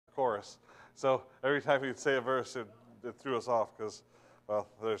us. So every time he'd say a verse, it threw us off because, well,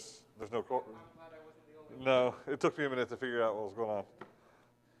 there's no chorus. No, it took me a minute to figure out what was going on.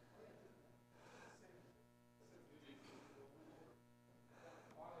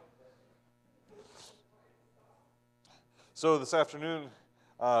 So this afternoon,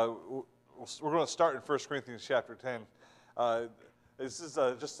 we're going to start in 1 Corinthians chapter 10. This is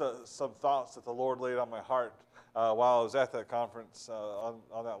just some thoughts that the Lord laid on my heart while I was at that conference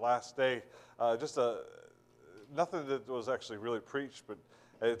on that last day. Nothing that was actually really preached, but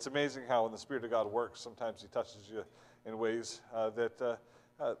it's amazing how when the Spirit of God works, sometimes He touches you in ways that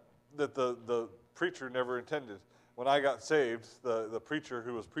the preacher never intended. When I got saved, the preacher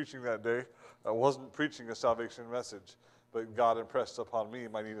who was preaching that day wasn't preaching a salvation message, but God impressed upon me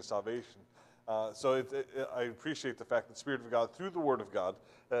my need of salvation. So I appreciate the fact that the Spirit of God, through the Word of God,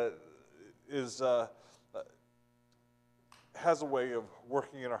 has a way of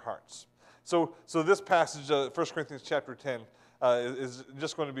working in our hearts. So this passage, 1 Corinthians chapter 10, is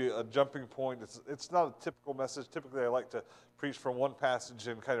just going to be a jumping point. It's not a typical message. Typically, I like to preach from one passage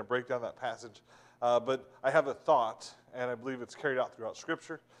and kind of break down that passage. But I have a thought, and I believe it's carried out throughout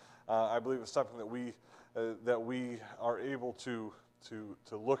Scripture. I believe it's something that we are able to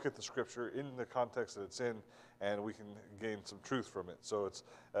look at the Scripture in the context that it's in, and we can gain some truth from it. So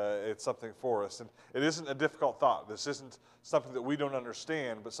it's something for us. And it isn't a difficult thought. This isn't something that we don't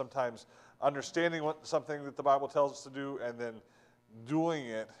understand, but sometimes understanding something that the Bible tells us to do and then doing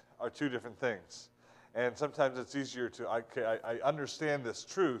it are two different things. And sometimes it's easier to, I understand this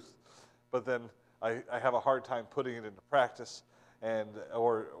truth, but then I have a hard time putting it into practice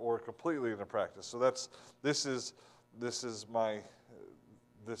or completely into practice. So this is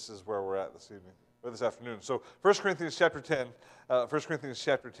where we're at this evening, or this afternoon. So 1 Corinthians chapter 10, we're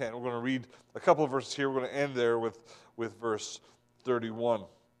going to read a couple of verses here. We're going to end there with verse 31.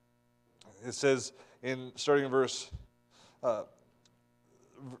 It says, starting in verse,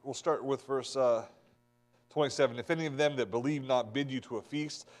 we'll start with verse 27. If any of them that believe not bid you to a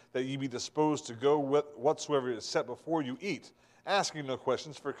feast, that ye be disposed to go whatsoever is set before you, eat, asking no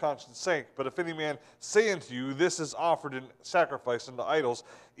questions for conscience sake. But if any man say unto you, this is offered in sacrifice unto idols,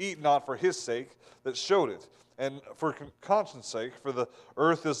 eat not for his sake that showed it, and for conscience sake, for the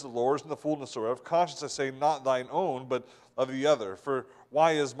earth is the Lord's and the fullness thereof. Conscience, I say, not thine own, but of the other. For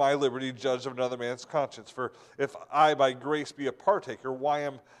why is my liberty judged of another man's conscience? For if I by grace be a partaker, why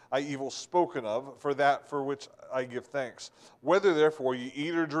am I evil spoken of for that for which I give thanks? Whether therefore ye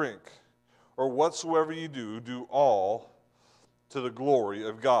eat or drink, or whatsoever ye do, do all to the glory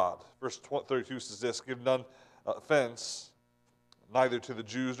of God. Verse 32 says this, give none offense, neither to the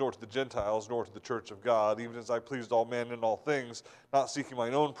Jews, nor to the Gentiles, nor to the church of God, even as I pleased all men in all things, not seeking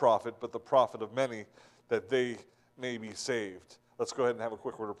mine own profit, but the profit of many, that they may be saved. Let's go ahead and have a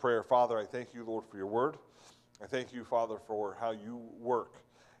quick word of prayer. Father, I thank you, Lord, for your word. I thank you, Father, for how you work.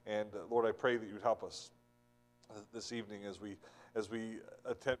 And Lord, I pray that you would help us this evening as we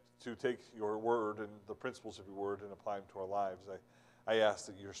attempt to take your word and the principles of your word and apply them to our lives. I ask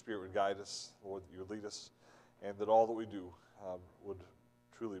that your Spirit would guide us, Lord, that you would lead us, and that all that we do would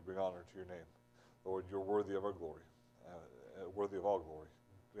truly bring honor to your name. Lord, you're worthy of our glory, worthy of all glory.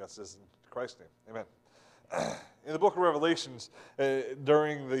 We ask this in Christ's name. Amen. In the book of Revelations,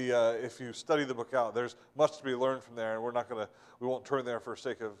 if you study the book out, there's much to be learned from there, and we won't turn there for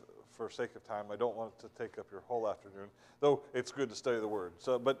sake of time. I don't want to take up your whole afternoon, though it's good to study the Word.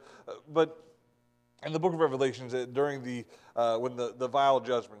 So, but in the book of Revelations, during when the vial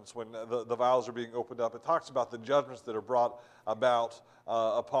judgments, when the vials are being opened up, it talks about the judgments that are brought about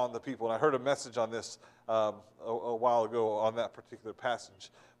upon the people. And I heard a message on this a while ago on that particular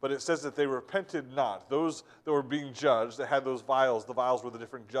passage. But it says that they repented not. Those that were being judged, that had those vials, the vials were the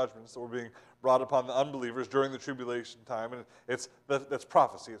different judgments that were being brought upon the unbelievers during the tribulation time. And that's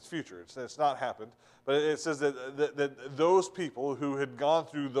prophecy, it's future, it's not happened. But it says that those people who had gone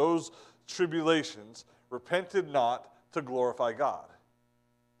through those tribulations repented not to glorify God.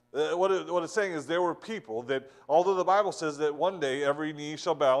 What it's saying is there were people that, although the Bible says that one day every knee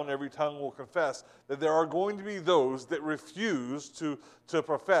shall bow and every tongue will confess, that there are going to be those that refuse to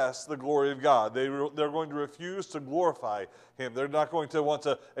profess the glory of God. They're going to refuse to glorify Him. They're not going to want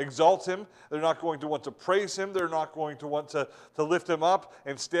to exalt Him. They're not going to want to praise Him. They're not going to want to lift Him up.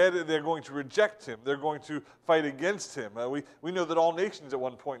 Instead, they're going to reject Him. They're going to fight against Him. We know that all nations at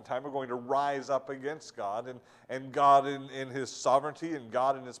one point in time are going to rise up against God, and God in His sovereignty and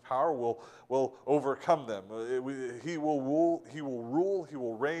God in His power will overcome them. He will rule, He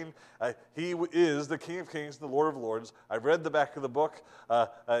will reign. He is the King of Kings and the Lord of Lords. I've read the back of the book.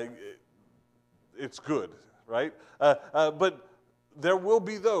 It's good, right? But there will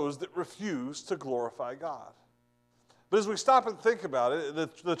be those that refuse to glorify God. But as we stop and think about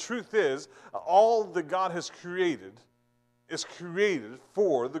it, the truth is, all that God has created is created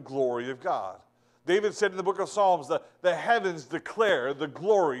for the glory of God. David said in the book of Psalms that the heavens declare the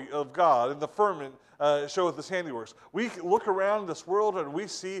glory of God, and the firmament showeth his handiworks. We look around this world and we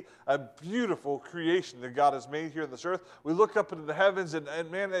see a beautiful creation that God has made here on this earth. We look up into the heavens,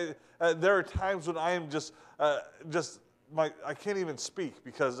 and man, there are times when I am I can't even speak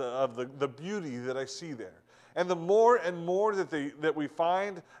because of the beauty that I see there. And the more and more that we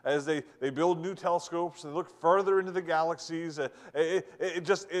find as they build new telescopes and look further into the galaxies,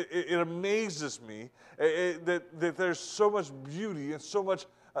 it amazes me that there's so much beauty and so much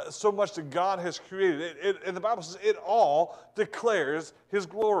that God has created. And the Bible says it all declares His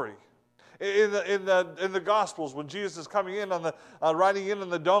glory. In the Gospels, when Jesus is coming in on riding in on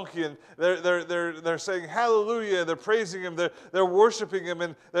the donkey, and they're saying hallelujah, they're praising Him, they're worshiping Him,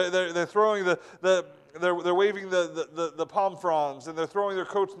 and they're throwing they're waving the palm fronds, and they're throwing their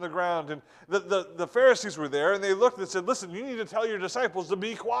coats on the ground. And the Pharisees were there, and they looked and said, "Listen, you need to tell your disciples to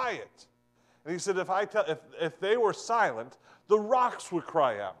be quiet." And He said, if they were silent, the rocks would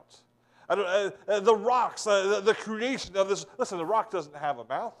cry out. The rocks, the creation of this. Listen, the rock doesn't have a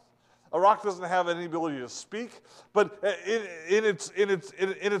mouth. A rock doesn't have any ability to speak, but in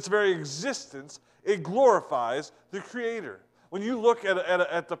its very existence, it glorifies the Creator. When you look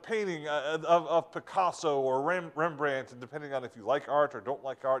at the painting of Picasso or Rembrandt, and depending on if you like art or don't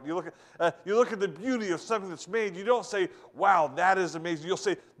like art, you look at the beauty of something that's made. You don't say, "Wow, that is amazing." You'll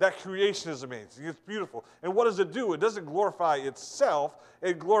say, "That creation is amazing. It's beautiful." And what does it do? It doesn't glorify itself.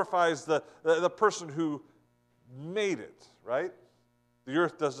 It glorifies the person who made it. Right? The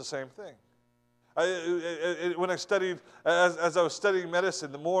earth does the same thing. When I studied, as I was studying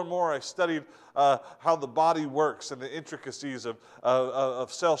medicine, the more and more I studied how the body works and the intricacies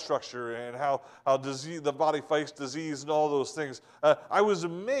of cell structure and how the body fights disease and all those things. I was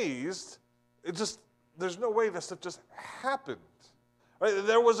amazed. There's no way this stuff just happened. Right?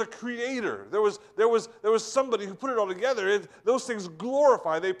 There was a creator. There was somebody who put it all together. Those things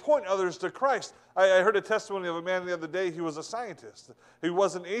glorify. They point others to Christ. I heard a testimony of a man the other day. He was a scientist. He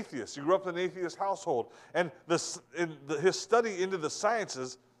was an atheist. He grew up in an atheist household. And his study into the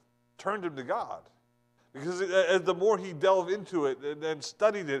sciences turned him to God. Because the more he delved into it and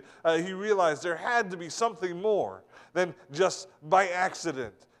studied it, he realized there had to be something more than just by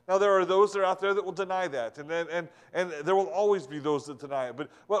accident. Now, there are those that are out there that will deny that, and there will always be those that deny it. But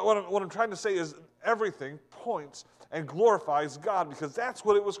what I'm trying to say is everything points and glorifies God, because that's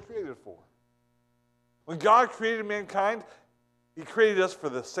what it was created for. When God created mankind, He created us for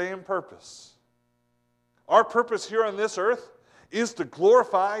the same purpose. Our purpose here on this earth is to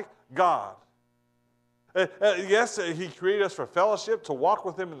glorify God. Yes, He created us for fellowship, to walk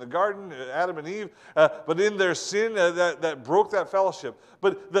with Him in the garden, Adam and Eve, but in their sin, that broke that fellowship.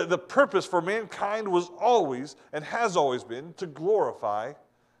 But the purpose for mankind was always, and has always been, to glorify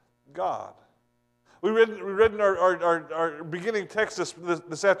God. We read in our beginning text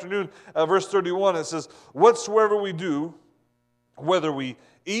this afternoon, verse 31, it says, "Whatsoever we do, whether we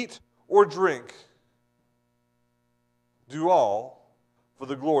eat or drink, do all for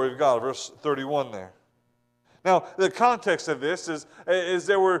the glory of God." Verse 31 there. Now, the context of this is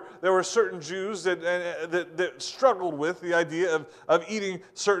there were certain Jews that struggled with the idea of eating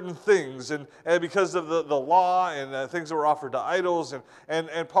certain things, and because of the law and things that were offered to idols,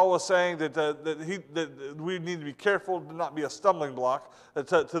 and Paul was saying that we need to be careful to not be a stumbling block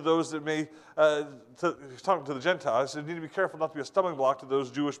to those that may. He's talking to the Gentiles. They need to be careful not to be a stumbling block to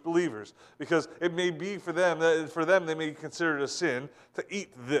those Jewish believers, because it may be for them they may consider it a sin to eat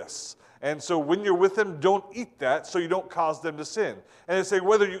this. And so when you're with them, don't eat that so you don't cause them to sin. And they say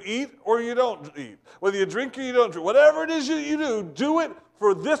whether you eat or you don't eat, whether you drink or you don't drink, whatever it is you do it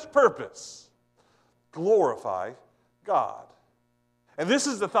for this purpose. Glorify God. And this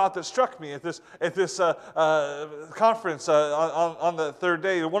is the thought that struck me at this conference on the third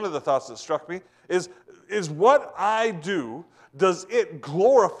day. One of the thoughts that struck me is what I do, does it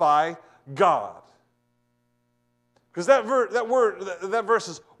glorify God? Because that verse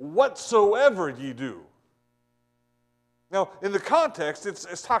is whatsoever ye do. Now, in the context,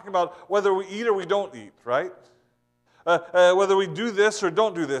 it's talking about whether we eat or we don't eat, right? Whether we do this or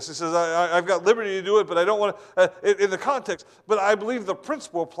don't do this. He says, I've got liberty to do it, but I don't want to, in the context. But I believe the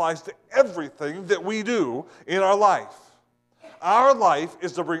principle applies to everything that we do in our life. Our life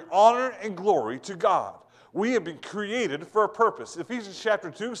is to bring honor and glory to God. We have been created for a purpose. Ephesians chapter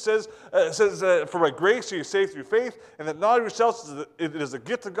 2 says, for by grace are you saved through faith, and that not of yourselves, it is a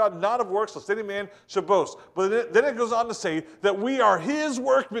gift of God, not of works, lest any man should boast. But then it goes on to say that we are his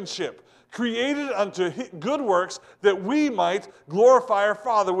workmanship, created unto good works, that we might glorify our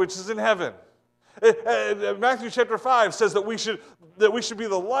Father which is in heaven. Matthew chapter 5 says that we should be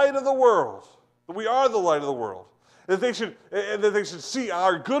the light of the world, that we are the light of the world. That they should see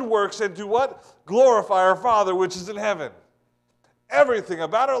our good works and do what? Glorify our Father which is in heaven. Everything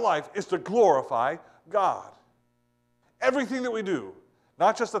about our life is to glorify God. Everything that we do.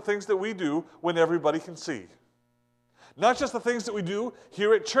 Not just the things that we do when everybody can see. Not just the things that we do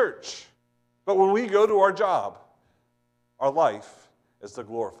here at church. But when we go to our job, our life is to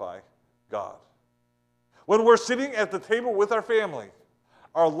glorify God. When we're sitting at the table with our family,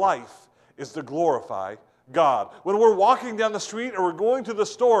 our life is to glorify God. When we're walking down the street or we're going to the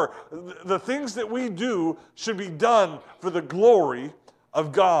store, the things that we do should be done for the glory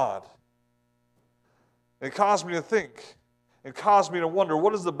of God. It caused me to think. It caused me to wonder,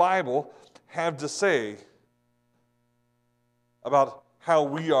 what does the Bible have to say about how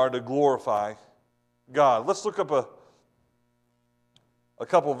we are to glorify God? Let's look up a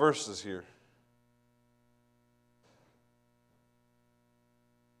couple verses here.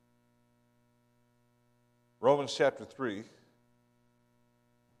 Romans chapter 3.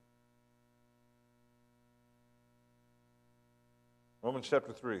 Romans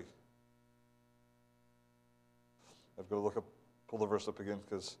chapter 3. I've got to pull the verse up again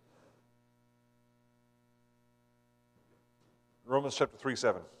because Romans chapter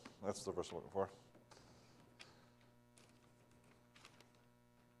 3:7. That's the verse I'm looking for.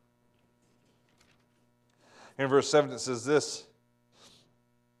 In verse 7 it says this.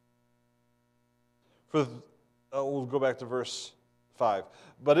 We'll go back to verse 5.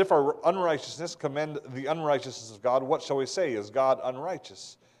 But if our unrighteousness commend the unrighteousness of God, what shall we say? Is God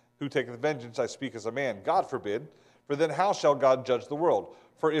unrighteous? Who taketh vengeance? I speak as a man. God forbid. For then how shall God judge the world?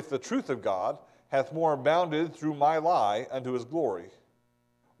 For if the truth of God hath more abounded through my lie unto his glory,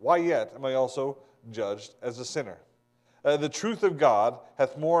 why yet am I also judged as a sinner? The truth of God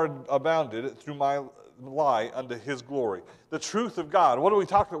hath more abounded through my lie unto his glory. The truth of God. What are we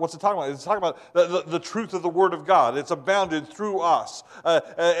talking about? What's it talking about? It's talking about the truth of the Word of God. It's abounded through us. More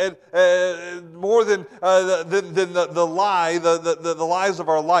than the lie, the lies of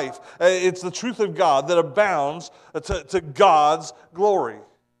our life. It's the truth of God that abounds to God's glory.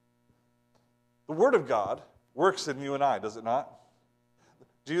 The Word of God works in you and I, does it not?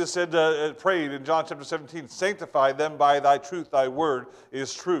 Jesus said, prayed in John chapter 17, sanctify them by thy truth, thy word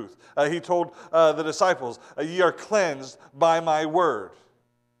is truth. He told the disciples, ye are cleansed by my word.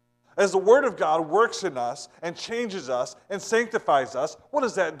 As the Word of God works in us and changes us and sanctifies us, what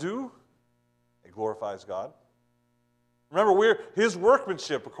does that do? It glorifies God. Remember, we're his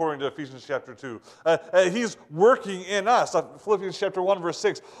workmanship, according to Ephesians chapter 2. He's working in us. Philippians chapter 1, verse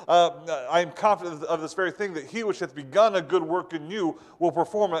 6. I am confident of this very thing, that he which hath begun a good work in you will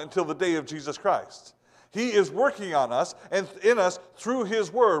perform it until the day of Jesus Christ. He is working on us and in us through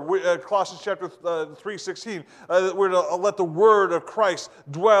his word. Colossians chapter 3:16. We're to let the word of Christ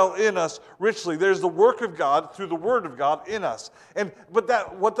dwell in us richly. There's the work of God through the word of God in us.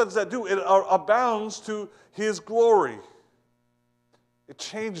 But what does that do? It abounds to his glory. It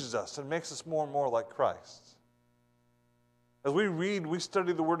changes us and makes us more and more like Christ. As we read, we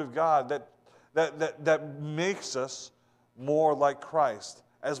study the Word of God, that makes us more like Christ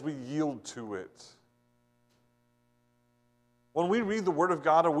as we yield to it. When we read the Word of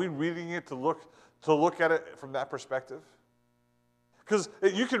God, are we reading it to look at it from that perspective? Because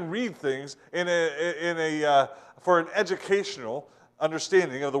you can read things for an educational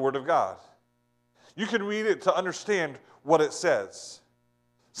understanding of the Word of God. You can read it to understand what it says.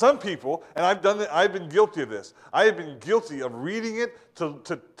 Some people, and I've been guilty of this. I have been guilty of reading it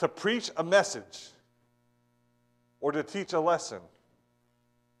to preach a message or to teach a lesson,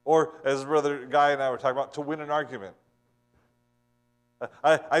 or, as Brother Guy and I were talking about, to win an argument.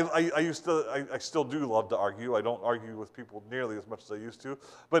 I still do love to argue. I don't argue with people nearly as much as I used to.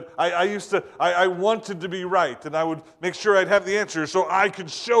 But I wanted to be right, and I would make sure I'd have the answer so I could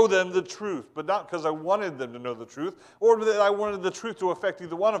show them the truth. But not because I wanted them to know the truth, or that I wanted the truth to affect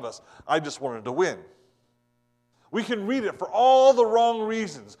either one of us. I just wanted to win. We can read it for all the wrong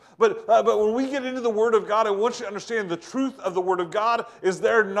reasons. But when we get into the Word of God, I want you to understand the truth of the Word of God is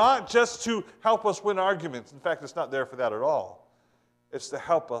there not just to help us win arguments. In fact, it's not there for that at all. It's to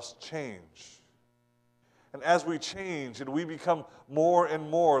help us change. And as we change and we become more and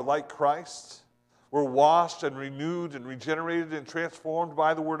more like Christ, we're washed and renewed and regenerated and transformed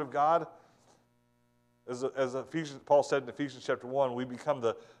by the Word of God, As Paul said in Ephesians chapter 1, we become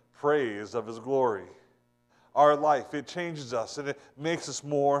the praise of his glory. Our life, it changes us and it makes us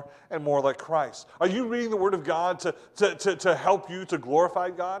more and more like Christ. Are you reading the Word of God to help you to glorify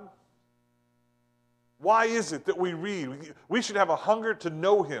God? Why is it that we read? We should have a hunger to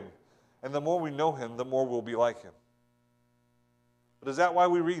know him. And the more we know him, the more we'll be like him. But is that why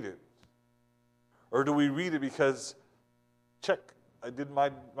we read it? Or do we read it because, check, I did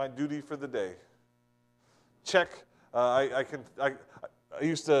my duty for the day. Check, I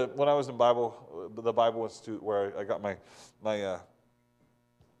used to, when I was in the Bible Institute, where I got when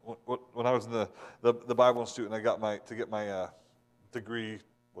I was in the Bible Institute and I got to get my degree,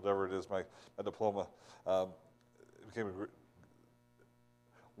 whatever it is, my diploma, it became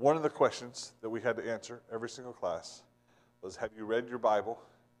one of the questions that we had to answer every single class was, have you read your Bible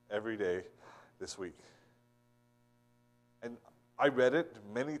every day this week? And I read it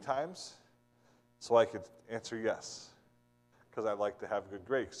many times so I could answer yes, because I like to have good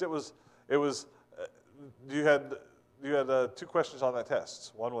grades. It was you had two questions on that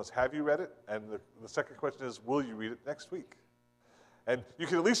test. One was, have you read it? And the second question is, will you read it next week? And you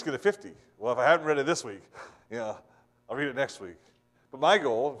can at least get a 50. Well, if I haven't read it this week, I'll read it next week. But my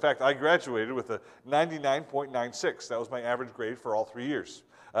goal, in fact, I graduated with a 99.96. That was my average grade for all 3 years.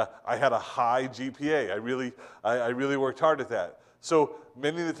 I had a high GPA. I really worked hard at that. So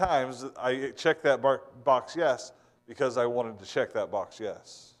many of the times I checked that box yes because I wanted to check that box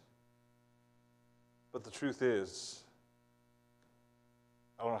yes. But the truth is,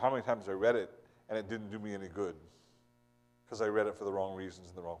 I don't know how many times I read it and it didn't do me any good because I read it for the wrong reasons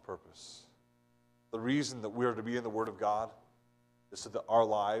and the wrong purpose. The reason that we are to be in the Word of God is so that our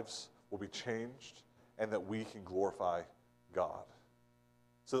lives will be changed and that we can glorify God.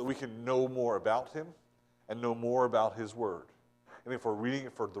 So that we can know more about him and know more about his Word. And if we're reading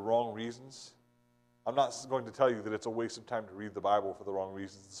it for the wrong reasons, I'm not going to tell you that it's a waste of time to read the Bible for the wrong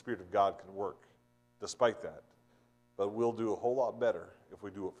reasons. The Spirit of God can work despite that. But we'll do a whole lot better if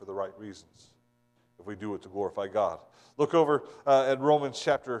we do it for the right reasons, if we do it to glorify God. Look over at Romans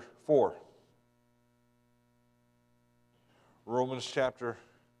chapter 4. Romans chapter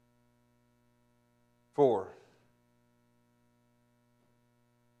 4.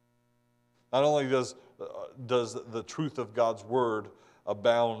 Not only does the truth of God's Word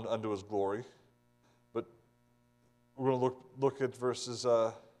abound unto his glory, but we're going to look at verses,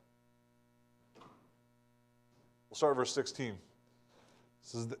 we'll start at verse 16. It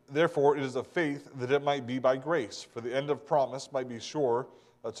says, therefore it is of faith that it might be by grace, for the end of promise might be sure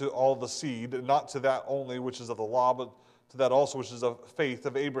to all the seed, not to that only which is of the law, but to that also which is of faith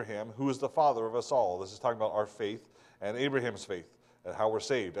of Abraham, who is the father of us all. This is talking about our faith and Abraham's faith, and how we're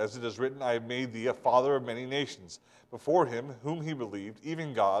saved. As it is written, I have made thee a father of many nations, before him whom he believed,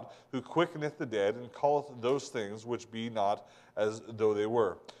 even God, who quickeneth the dead, and calleth those things which be not as though they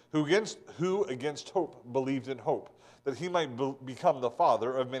were. Who against hope believed in hope, that he might become the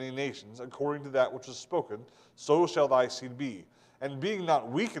father of many nations, according to that which was spoken, so shall thy seed be. And being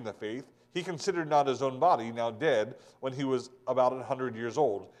not weak in the faith, he considered not his own body, now dead, when he was about 100 years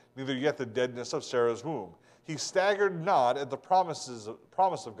old, neither yet the deadness of Sarah's womb. He staggered not at the promise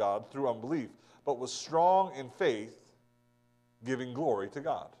of God through unbelief, but was strong in faith, giving glory to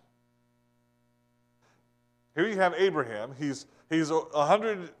God. Here you have Abraham. He's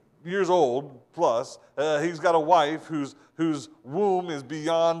 100 years old plus. He's got a wife whose womb is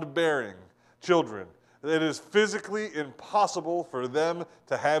beyond bearing children. It is physically impossible for them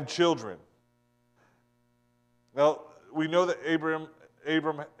to have children. Now, we know that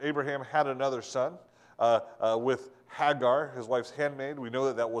Abraham had another son with Hagar, his wife's handmaid. We know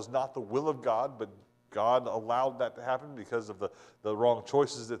that that was not the will of God, but God allowed that to happen because of the wrong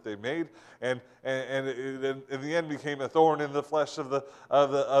choices that they made, and it, in the end became a thorn in the flesh of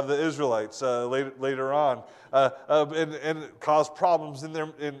the Israelites later on, and caused problems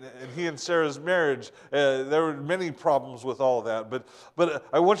in he and Sarah's marriage. There were many problems with all that, but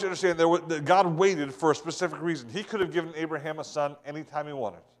I want you to understand that God waited for a specific reason. He could have given Abraham a son anytime he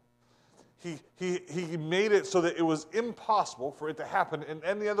wanted. He made it so that it was impossible for it to happen in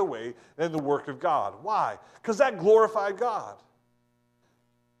any other way than the work of God. Why? Because that glorified God.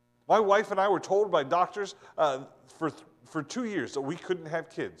 My wife and I were told by doctors for 2 years that we couldn't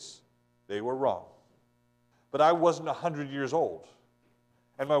have kids. They were wrong. But I wasn't 100 years old,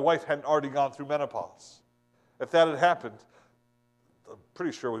 and my wife hadn't already gone through menopause. If that had happened, I'm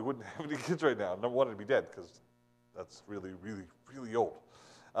pretty sure we wouldn't have any kids right now. Number one, it'd be dead, because that's really, really, really old.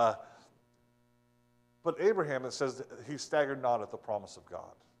 But Abraham, it says, he staggered not at the promise of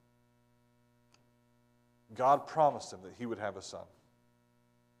God. God promised him that he would have a son,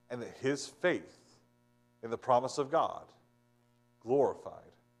 and that his faith in the promise of God glorified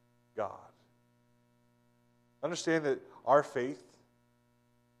God. Understand that our faith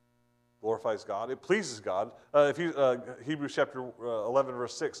glorifies God. It pleases God. Hebrews chapter 11,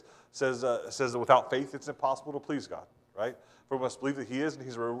 verse 6 says that without faith it's impossible to please God, right? For we must believe that he is, and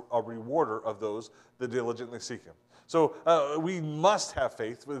he's a rewarder of those that diligently seek him. So we must have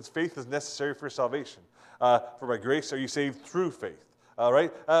faith, because faith is necessary for salvation. For by grace are you saved through faith,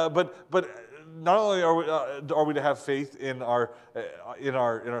 right? But not only are we to have faith in our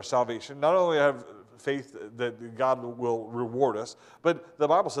salvation, not only have faith that God will reward us, but the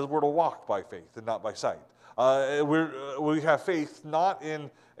Bible says we're to walk by faith and not by sight. We have faith not in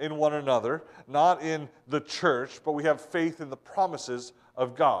one another, not in the church, but we have faith in the promises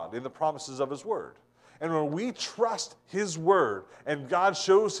of God, in the promises of his word. And when we trust his word and God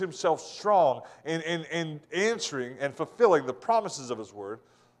shows himself strong in answering and fulfilling the promises of his word,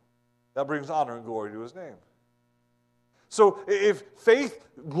 that brings honor and glory to his name. So if faith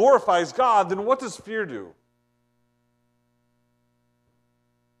glorifies God, then what does fear do?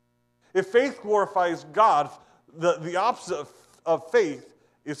 If faith glorifies God, the opposite of faith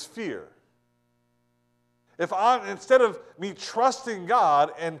is fear. Instead of me trusting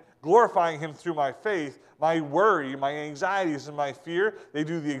God and glorifying him through my faith, my worry, my anxieties, and my fear, they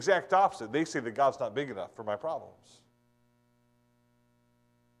do the exact opposite. They say that God's not big enough for my problems.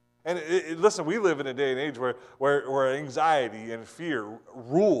 And listen, we live in a day and age where anxiety and fear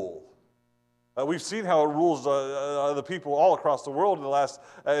rule. We've seen how it rules the people all across the world in the last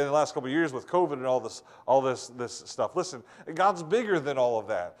couple of years with COVID and all this stuff. Listen, God's bigger than all of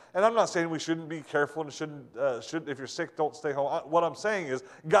that. And I'm not saying we shouldn't be careful and shouldn't if you're sick, don't stay home. What I'm saying is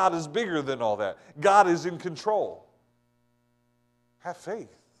God is bigger than all that. God is in control. Have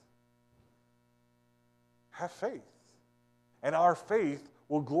faith. Have faith. And our faith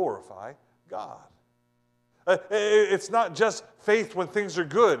will glorify God. It's not just faith when things are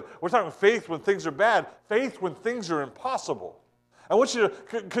good. We're talking faith when things are bad. Faith when things are impossible. I want you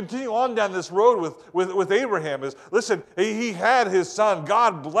to continue on down this road with Abraham. Listen, he had his son.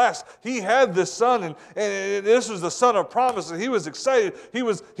 God blessed. He had this son, and this was the son of promise, and he was excited. He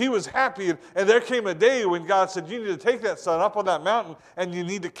was happy, and there came a day when God said, you need to take that son up on that mountain, and you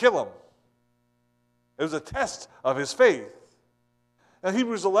need to kill him. It was a test of his faith. Now,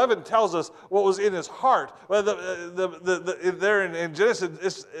 Hebrews 11 tells us what was in his heart. Well, there in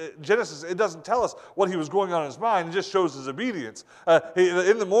Genesis, it doesn't tell us what he was going on in his mind. It just shows his obedience.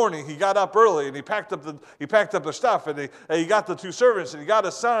 In the morning, he got up early and he packed up the stuff, and he got the two servants, and he got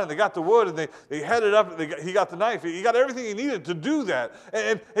his son, and they got the wood, and they headed up. He got the knife. He got everything he needed to do that.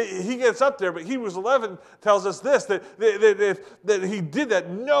 And he gets up there, but Hebrews 11 tells us this: that he did that,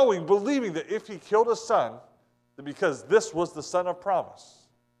 knowing, believing that if he killed his son, because this was the son of promise,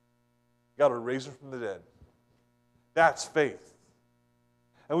 God would raise him from the dead. That's faith.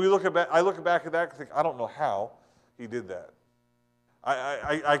 And I look back at that and think, I don't know how he did that.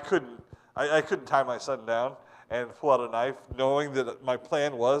 I couldn't tie my son down and pull out a knife knowing that my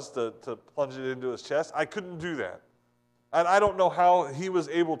plan was to plunge it into his chest. I couldn't do that. And I don't know how he was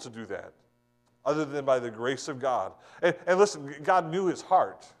able to do that other than by the grace of God. And listen, God knew his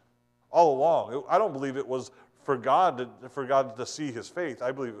heart all along. I don't believe it was for God to see his faith.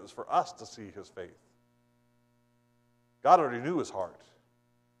 I believe it was for us to see his faith. God already knew his heart.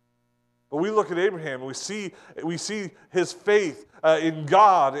 But we look at Abraham and we see his faith in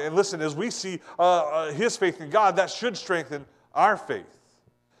God. And listen, as we see his faith in God, that should strengthen our faith,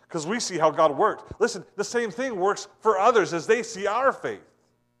 because we see how God worked. Listen, the same thing works for others as they see our faith.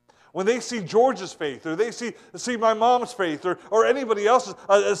 When they see George's faith, or they see my mom's faith, or anybody else's,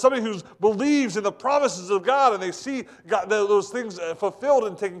 somebody who believes in the promises of God, and they see God, those things fulfilled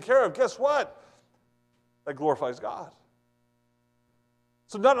and taken care of, guess what? That glorifies God.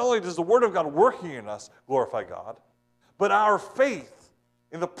 So not only does the Word of God working in us glorify God, but our faith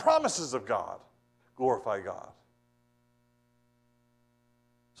in the promises of God glorify God.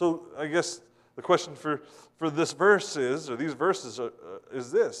 So I guess the question for this verse is, or these verses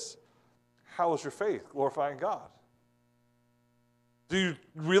is this: how is your faith glorifying God? Do you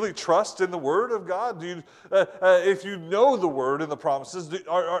really trust in the Word of God? Do you, if you know the Word and the promises,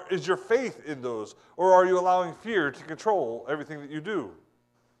 is your faith in those, or are you allowing fear to control everything that you do?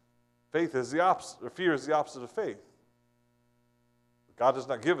 Faith is the opposite, or fear is the opposite of faith. God does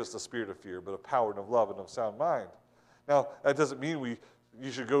not give us the spirit of fear, but of power and of love and of sound mind. Now, that doesn't mean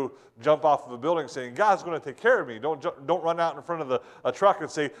you should go jump off of a building saying, God's going to take care of me. Don't run out in front of a truck and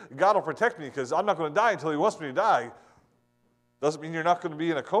say, God will protect me because I'm not going to die until he wants me to die. Doesn't mean you're not going to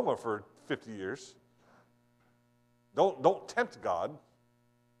be in a coma for 50 years. Don't tempt God,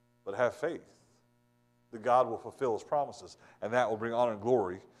 but have faith. that God will fulfill his promises, and that will bring honor and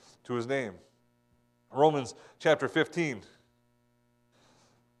glory to his name. Romans chapter 15.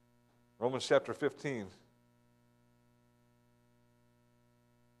 Romans chapter 15.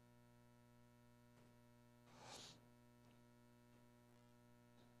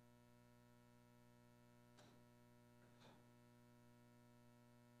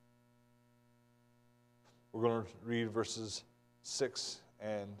 We're going to read verses 6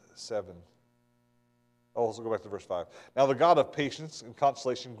 and 7. Oh, let's go back to verse 5. Now the God of patience and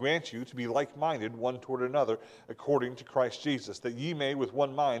consolation grant you to be like-minded one toward another according to Christ Jesus, that ye may with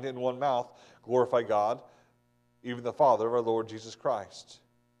one mind and one mouth glorify God, even the Father of our Lord Jesus Christ.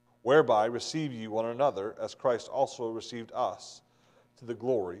 Whereby receive ye one another, as Christ also received us, to the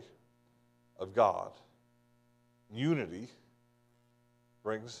glory of God. Unity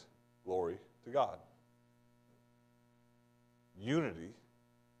brings glory to God. Unity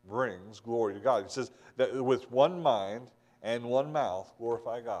brings glory to God. He says that with one mind and one mouth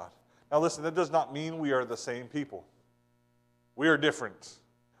glorify God. Now listen, that does not mean we are the same people. We are different.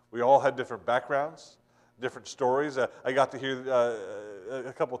 We all had different backgrounds, different stories. I got to hear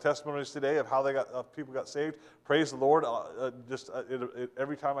a couple of testimonies today of how people got saved. Praise the Lord!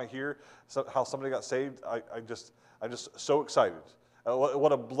 Every time I hear how somebody got saved, I'm just so excited.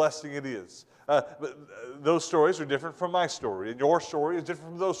 What a blessing it is. But those stories are different from my story, and your story is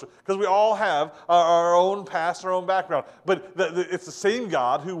different from those stories, because we all have our own past, our own background. But it's the same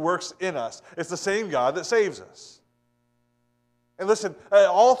God who works in us. It's the same God that saves us. And listen,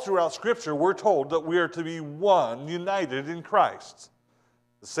 all throughout Scripture, we're told that we are to be one, united in Christ.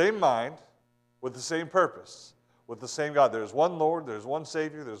 The same mind, with the same purpose, with the same God. There's one Lord, there's one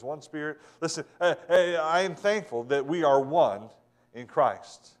Savior, there's one Spirit. Listen, I am thankful that we are one in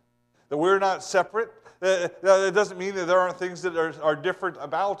Christ. That we're not separate. It doesn't mean that there aren't things that are different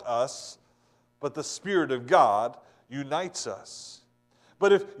about us, but the Spirit of God unites us.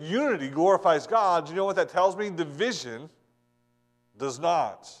 But if unity glorifies God, you know what that tells me? Division does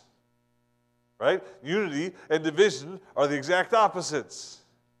not. Right? Unity and division are the exact opposites.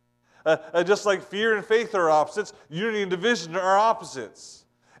 Just like fear and faith are opposites, unity and division are opposites.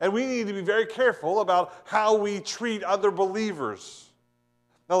 And we need to be very careful about how we treat other believers.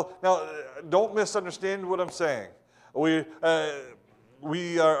 Now, don't misunderstand what I'm saying. We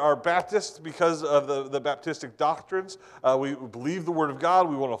are Baptist because of the Baptistic doctrines. We believe the Word of God.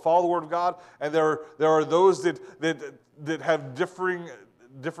 We want to follow the Word of God. And there are those that have differing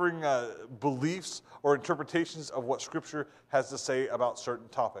beliefs or interpretations of what Scripture has to say about certain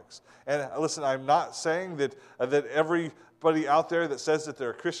topics. And listen, I'm not saying that everybody out there that says that they're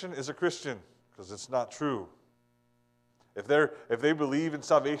a Christian is a Christian, because it's not true. If they believe in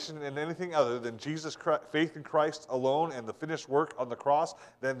salvation in anything other than Jesus Christ, faith in Christ alone and the finished work on the cross,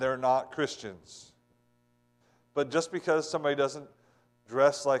 then they're not Christians. But just because somebody doesn't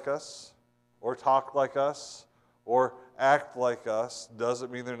dress like us or talk like us or act like us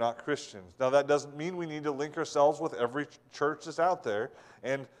doesn't mean they're not Christians. Now, that doesn't mean we need to link ourselves with every church that's out there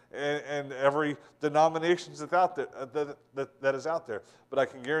and every denomination that's out there, that is out there. But I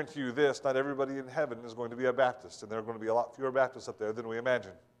can guarantee you this, not everybody in heaven is going to be a Baptist, and there are going to be a lot fewer Baptists up there than we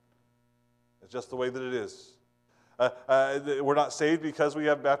imagine. It's just the way that it is. We're not saved because we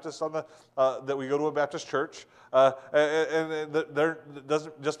have Baptists that we go to a Baptist church.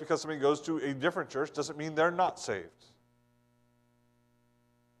 Just because somebody goes to a different church doesn't mean they're not saved.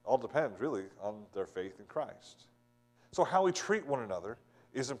 All depends, really, on their faith in Christ. So how we treat one another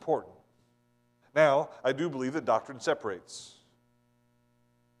is important. Now, I do believe that doctrine separates.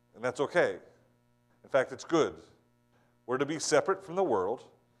 And that's okay. In fact, it's good. We're to be separate from the world,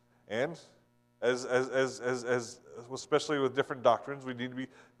 and especially with different doctrines, we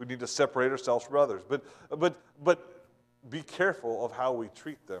need to separate ourselves from others. But be careful of how we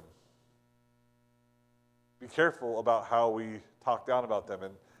treat them. Be careful about how we talk down about them.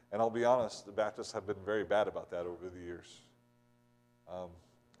 And I'll be honest, the Baptists have been very bad about that over the years.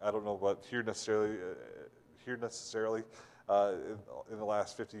 I don't know what here necessarily in the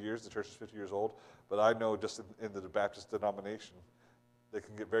last 50 years, the church is 50 years old, but I know just in the Baptist denomination, they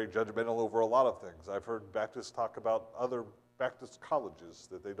can get very judgmental over a lot of things. I've heard Baptists talk about other Baptist colleges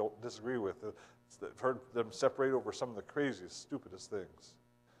that they don't disagree with. I've heard them separate over some of the craziest, stupidest things.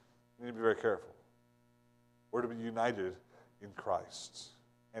 You need to be very careful. We're to be united in Christ,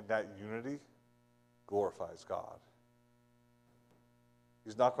 and that unity glorifies God.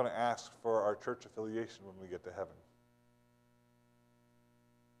 He's not going to ask for our church affiliation when we get to heaven.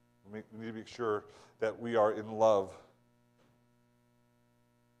 We need to make sure that we are in love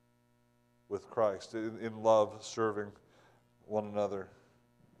with Christ, in love serving one another.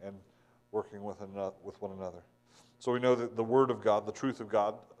 And working with one another. So we know that the Word of God, the truth of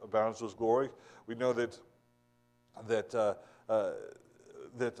God, abounds to His glory. We know that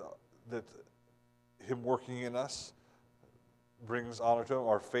Him working in us brings honor to Him.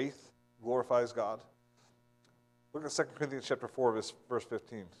 Our faith glorifies God. Look at 2 Corinthians chapter 4, verse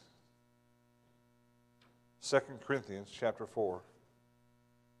 15. 2 Corinthians chapter 4,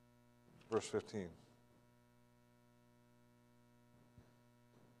 verse 15.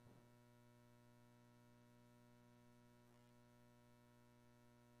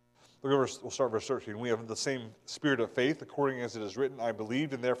 We'll start verse 13. We have the same spirit of faith, according as it is written, I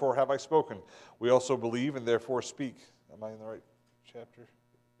believed, and therefore have I spoken. We also believe, and therefore speak. Am I in the right chapter?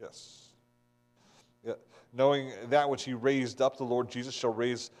 Yes. Yeah. Knowing that which He raised up, the Lord Jesus shall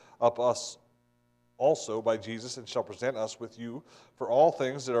raise up us also by Jesus, and shall present us with you for all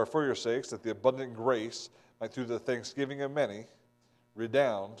things that are for your sakes, that the abundant grace might through the thanksgiving of many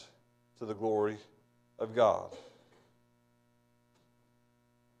redound to the glory of God.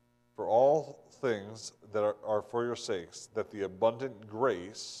 For all things that are for your sakes, that the abundant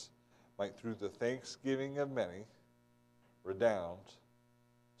grace might through the thanksgiving of many redound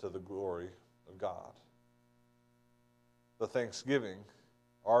to the glory of God. The thanksgiving,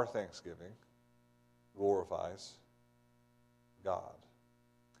 our thanksgiving, glorifies God.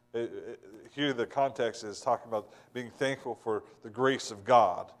 Here the context is talking about being thankful for the grace of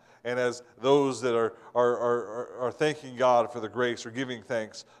God. And as those that are thanking God for the grace or giving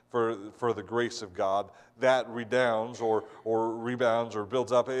thanks for the grace of God, that redounds or rebounds or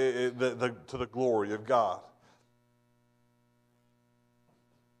builds up to the glory of God.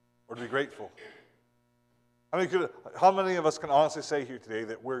 Or to be grateful. How many of us can honestly say here today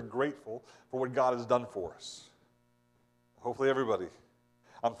that we're grateful for what God has done for us? Hopefully everybody.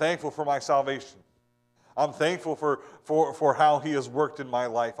 I'm thankful for my salvation. I'm thankful for how He has worked in my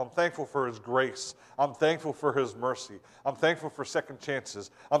life. I'm thankful for His grace. I'm thankful for His mercy. I'm thankful for second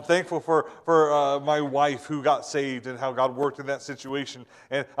chances. I'm thankful for my wife who got saved and how God worked in that situation.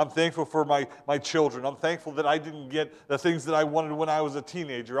 And I'm thankful for my children. I'm thankful that I didn't get the things that I wanted when I was a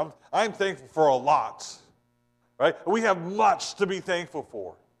teenager. I'm thankful for a lot. Right? We have much to be thankful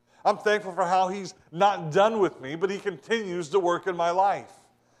for. I'm thankful for how He's not done with me, but He continues to work in my life.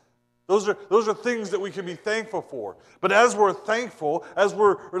 Those are things that we can be thankful for. But as we're thankful, as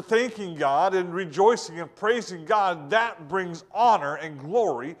we're thanking God and rejoicing and praising God, that brings honor and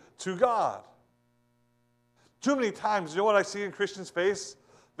glory to God. Too many times, you know what I see in Christians' faces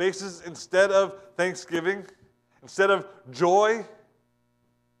instead of thanksgiving, instead of joy?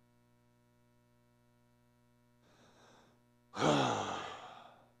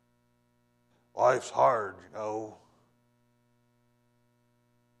 Life's hard, you know.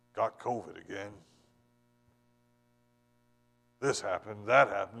 Got COVID again. This happened, that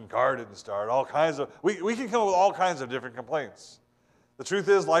happened, car didn't start, all kinds of, we can come up with all kinds of different complaints. The truth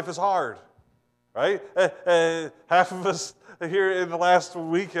is, life is hard, right? Half of us here in the last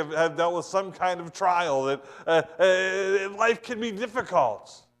week have dealt with some kind of trial that life can be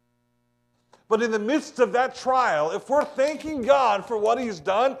difficult. But in the midst of that trial, if we're thanking God for what He's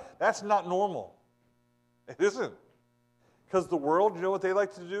done, that's not normal. It isn't. Because the world, you know what they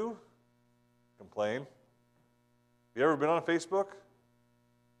like to do? Complain. You ever been on Facebook?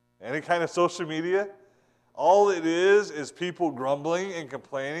 Any kind of social media? All it is people grumbling and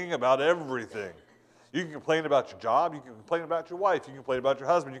complaining about everything. You can complain about your job. You can complain about your wife. You can complain about your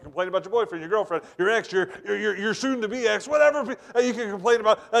husband. You can complain about your boyfriend, your girlfriend, your ex, your soon-to-be ex, whatever. You can complain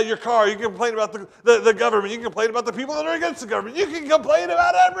about your car. You can complain about the government. You can complain about the people that are against the government. You can complain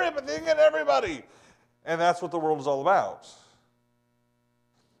about everything and everybody. And that's what the world is all about.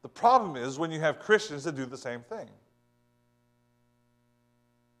 The problem is when you have Christians that do the same thing.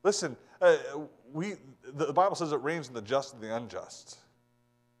 Listen, the Bible says it rains on the just and the unjust.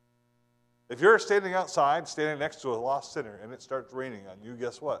 If you're standing outside, standing next to a lost sinner, and it starts raining on you,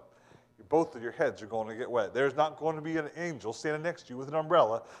 guess what? Both of your heads are going to get wet. There's not going to be an angel standing next to you with an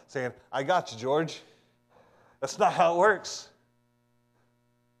umbrella saying, I got you, George. That's not how it works.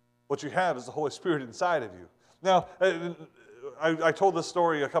 What you have is the Holy Spirit inside of you. Now, I told this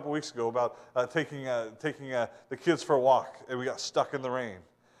story a couple weeks ago about taking the kids for a walk, and we got stuck in the rain.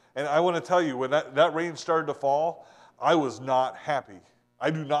 And I want to tell you, when that rain started to fall, I was not happy. I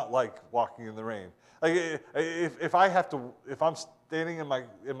do not like walking in the rain. Like if I'm standing in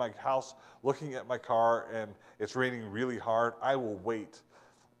my house looking at my car and it's raining really hard, I will wait.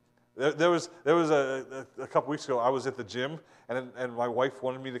 There was a couple weeks ago, I was at the gym, and my wife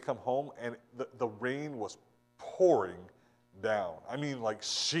wanted me to come home, and the rain was pouring down. I mean, like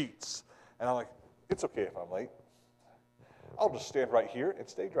sheets. And I'm like, it's okay if I'm late. I'll just stand right here and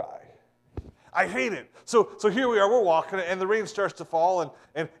stay dry. I hate it. So here we are, we're walking, and the rain starts to fall,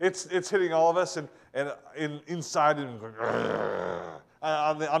 and it's hitting all of us, and inside, and going,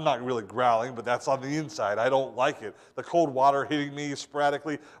 I'm not really growling, but that's on the inside. I don't like it. The cold water hitting me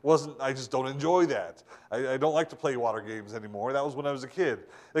sporadically I just don't enjoy that. I don't like to play water games anymore. That was when I was a kid.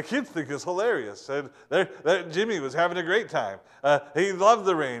 The kids think it's hilarious. And Jimmy was having a great time. He loved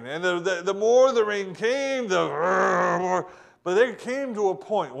the rain. And the more the rain came, the more. But there came to a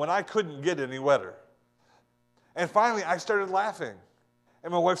point when I couldn't get any wetter. And finally, I started laughing.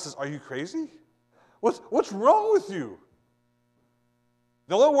 And my wife says, "Are you crazy? What's wrong with you?"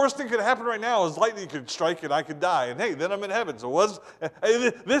 The only worst thing could happen right now is lightning could strike and I could die. And hey, then I'm in heaven. So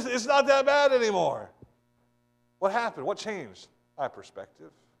it's not that bad anymore. What happened? What changed? My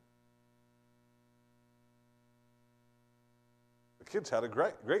perspective. The kids had a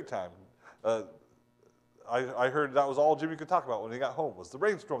great time. I heard that was all Jimmy could talk about when he got home, was the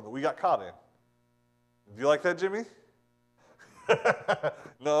rainstorm that we got caught in. Do you like that, Jimmy?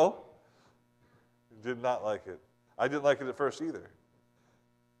 No? Did not like it. I didn't like it at first either.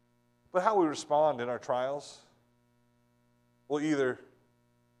 But how we respond in our trials will either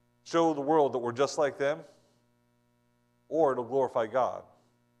show the world that we're just like them, or it'll glorify God.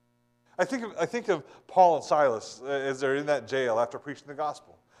 I think of Paul and Silas as they're in that jail after preaching the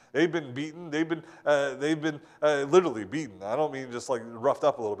gospel. They've been beaten. They've been literally beaten. I don't mean just like roughed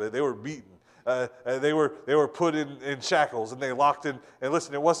up a little bit. They were beaten. They were put in shackles, and they locked in. And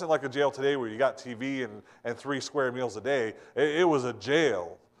listen, it wasn't like a jail today where you got TV and 3 square meals a day. It was a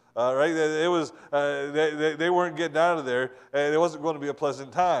jail. Right? It was they weren't getting out of there, and it wasn't going to be a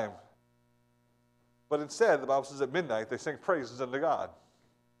pleasant time. But instead, the Bible says at midnight they sang praises unto God.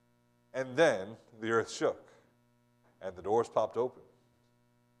 And then the earth shook, and the doors popped open.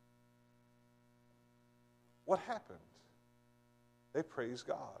 What happened? They praised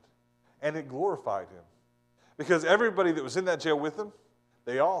God, and it glorified Him. Because everybody that was in that jail with them,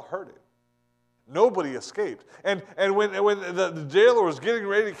 they all heard it. Nobody escaped. And when the jailer was getting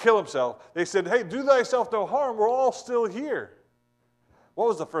ready to kill himself, they said, "Hey, do thyself no harm. We're all still here." What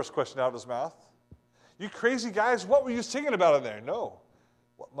was the first question out of his mouth? "You crazy guys, what were you singing about in there?" "No.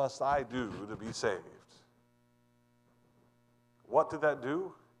 What must I do to be saved?" What did that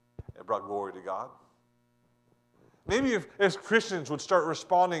do? It brought glory to God. Maybe if as Christians would start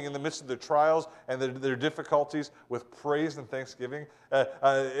responding in the midst of their trials and their difficulties with praise and thanksgiving,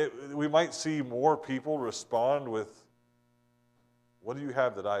 we might see more people respond with, "What do you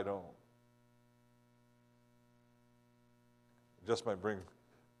have that I don't?" It just might bring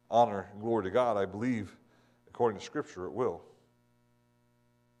honor and glory to God. I believe, according to Scripture, it will.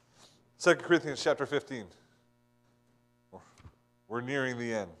 2 Corinthians chapter 15. We're nearing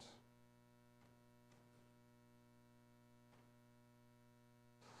the end.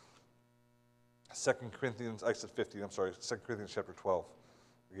 2 Corinthians, I said 15, I'm sorry, 2 Corinthians chapter 12.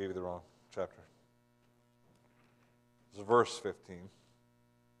 I gave you the wrong chapter. It's verse 15.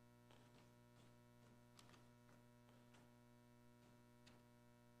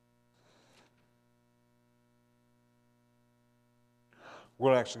 We're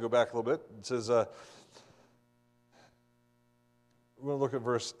going to actually go back a little bit. It says, we're going to look at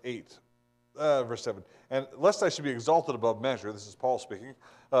verse 8. Verse 7. "And lest I should be exalted above measure," this is Paul speaking,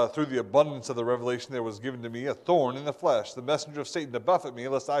 "through the abundance of the revelation there was given to me a thorn in the flesh, the messenger of Satan to buffet me,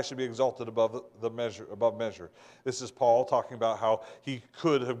 lest I should be exalted above measure. This is Paul talking about how he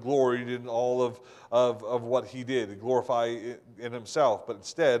could have gloried in all of what he did, glorify in himself, but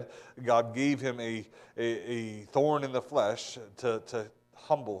instead God gave him a thorn in the flesh to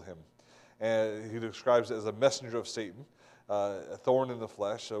humble him. And he describes it as a messenger of Satan. A thorn in the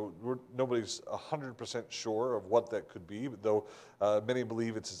flesh, so nobody's 100% sure of what that could be, but though many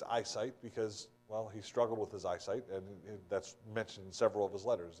believe it's his eyesight because, well, he struggled with his eyesight, and that's mentioned in several of his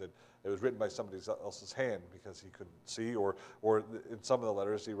letters. It was written by somebody else's hand because he couldn't see, or in some of the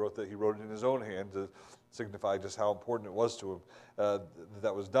letters he wrote it in his own hand to signify just how important it was to him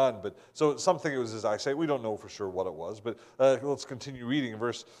that was done. But so some think it was his eyesight. We don't know for sure what it was, but let's continue reading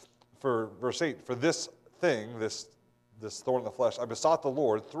verse 8. "For this thing, this thorn in the flesh, I besought the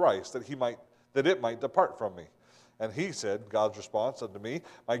Lord thrice that it might depart from me. And he said," God's response unto me,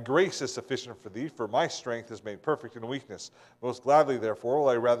 "My grace is sufficient for thee, for my strength is made perfect in weakness. Most gladly, therefore, will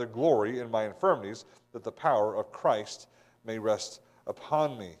I rather glory in my infirmities, that the power of Christ may rest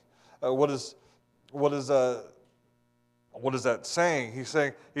upon me." What is that saying? He's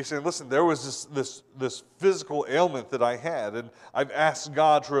saying, listen, there was this physical ailment that I had, and I've asked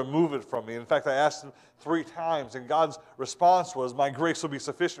God to remove it from me. In fact, I asked him 3 times, and God's response was, "My grace will be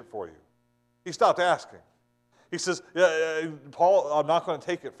sufficient for you." He stopped asking. He says, Paul, I'm not going to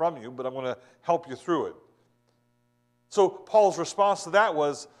take it from you, but I'm going to help you through it. So Paul's response to that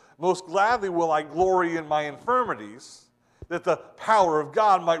was, most gladly will I glory in my infirmities, that the power of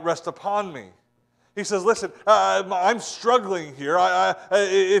God might rest upon me. He says, listen, I'm struggling here.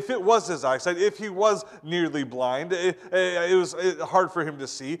 If it was his eyesight, if he was nearly blind, it was hard for him to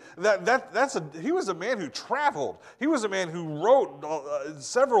see. He was a man who traveled. He was a man who wrote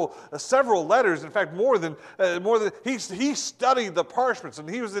several letters. In fact, more than he studied the parchments. And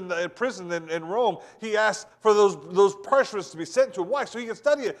he was in prison in Rome. He asked for those parchments to be sent to him. Why? So he could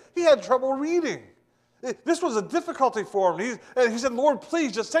study it. He had trouble reading. This was a difficulty for him. He said, Lord,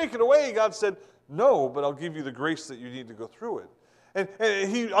 please just take it away. God said, no, but I'll give you the grace that you need to go through it. And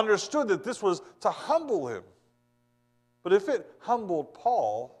he understood that this was to humble him. But if it humbled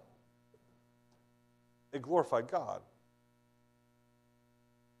Paul, it glorified God.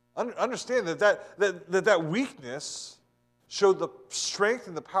 Understand that weakness showed the strength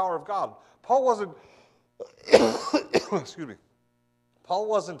and the power of God. Paul wasn't, excuse me, Paul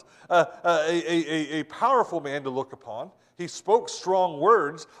wasn't a powerful man to look upon. He spoke strong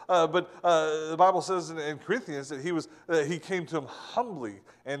words, but the Bible says in Corinthians that he came to him humbly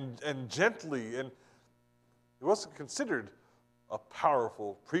and gently, and he wasn't considered a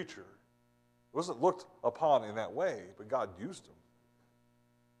powerful preacher. He wasn't looked upon in that way, but God used him.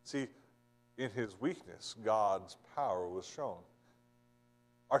 See, in his weakness, God's power was shown.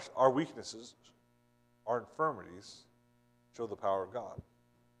 Our weaknesses, our infirmities, show the power of God.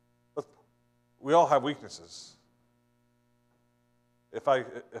 But we all have weaknesses. If I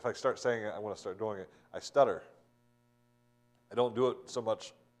start saying it, I want to start doing it, I stutter. I don't do it so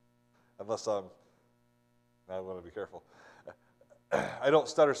much unless I'm going to be careful. I don't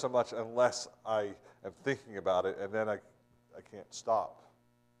stutter so much unless I am thinking about it, and then I can't stop.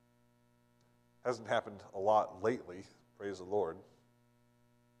 Hasn't happened a lot lately, praise the Lord.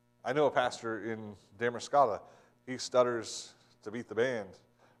 I know a pastor in Damariscotta. He stutters to beat the band.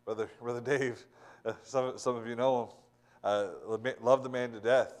 Brother Dave, some of you know him. Love the man to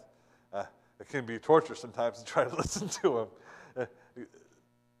death. It can be torture sometimes to try to listen to him.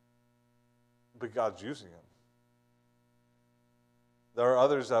 But God's using him. There are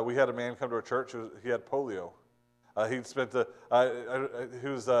others. We had a man come to our church he had polio. He spent he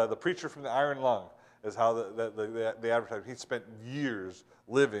was the preacher from the Iron Lung, is how the advertised. He spent years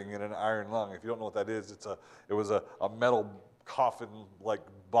living in an iron lung. If you don't know what that is, it was a metal coffin-like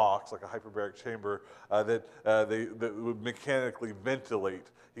box, like a hyperbaric chamber that would mechanically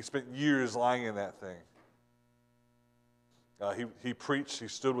ventilate. He spent years lying in that thing. He preached. He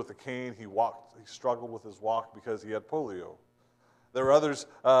stood with a cane. He walked. He struggled with his walk because he had polio. There are others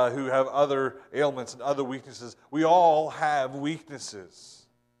who have other ailments and other weaknesses. We all have weaknesses.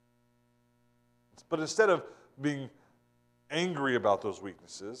 But instead of being angry about those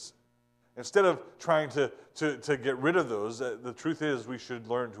weaknesses, instead of trying to get rid of those, the truth is we should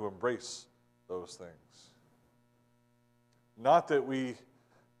learn to embrace those things. Not that we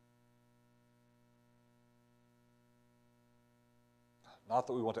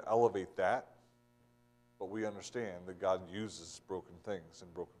want to elevate that, but we understand that God uses broken things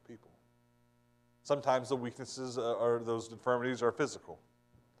and broken people. Sometimes the weaknesses those infirmities are physical.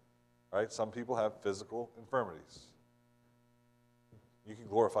 Right? Some people have physical infirmities. You can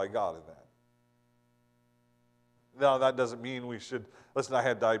glorify God in that. Now, that doesn't mean we should, listen, I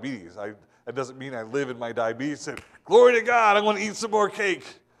had diabetes. That doesn't mean I live in my diabetes and, glory to God, I want to eat some more cake.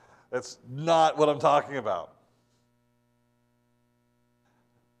 That's not what I'm talking about.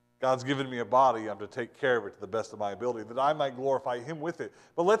 God's given me a body. I'm to take care of it to the best of my ability, that I might glorify Him with it.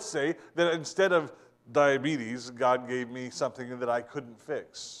 But let's say that instead of diabetes, God gave me something that I couldn't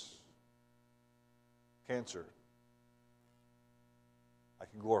fix. Cancer. I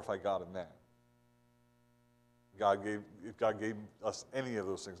can glorify God in that. If God gave us any of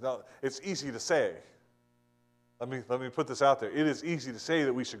those things. Now, it's easy to say. Let me put this out there. It is easy to say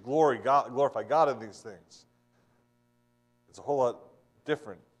that we should glorify God in these things. It's a whole lot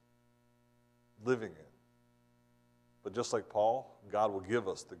different living it. But just like Paul, God will give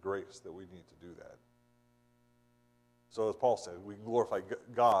us the grace that we need to do that. So as Paul said, we glorify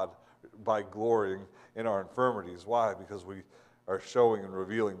God by glorying in our infirmities. Why? Because we are showing and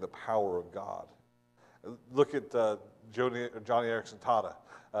revealing the power of God. Look at Johnny Erickson Tata,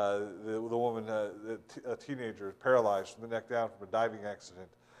 the woman, a teenager, paralyzed from the neck down from a diving accident.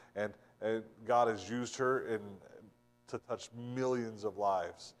 And God has used her to touch millions of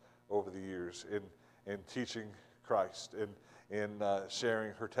lives over the years in teaching Christ, in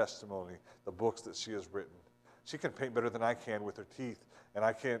sharing her testimony, the books that she has written. She can paint better than I can with her teeth, and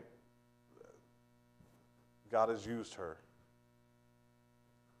I can't. God has used her.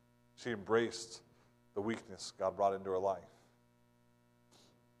 She embraced the weakness God brought into her life.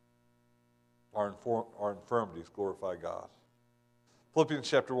 Our infirmities glorify God. Philippians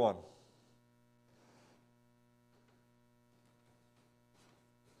chapter 1.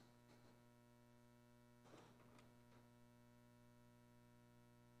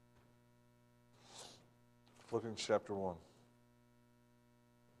 Philippians chapter 1.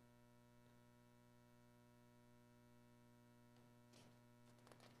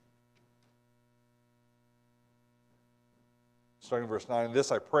 Starting in verse 9,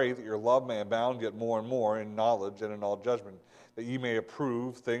 this I pray, that your love may abound yet more and more in knowledge and in all judgment, that ye may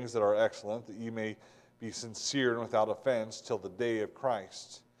approve things that are excellent, that ye may be sincere and without offense till the day of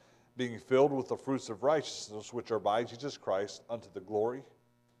Christ, being filled with the fruits of righteousness which are by Jesus Christ unto the glory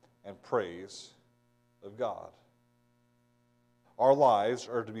and praise of God. Our lives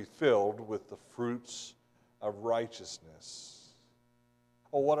are to be filled with the fruits of righteousness.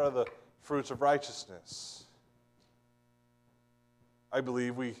 Well, what are the fruits of righteousness? I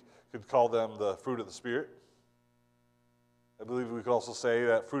believe we could call them the fruit of the Spirit. I believe we could also say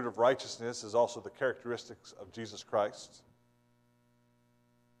that fruit of righteousness is also the characteristics of Jesus Christ.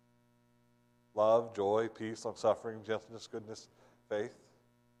 Love, joy, peace, long-suffering, gentleness, goodness, faith,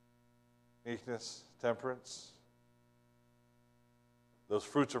 meekness, temperance. Those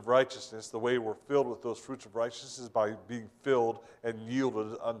fruits of righteousness, the way we're filled with those fruits of righteousness is by being filled and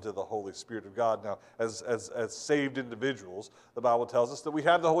yielded unto the Holy Spirit of God. Now, as saved individuals, the Bible tells us that we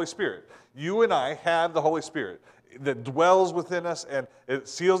have the Holy Spirit. You and I have the Holy Spirit that dwells within us, and it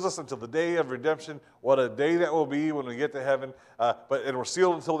seals us until the day of redemption. What a day that will be when we get to heaven. And we're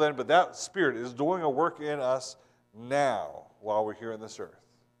sealed until then, but that Spirit is doing a work in us now while we're here on this earth.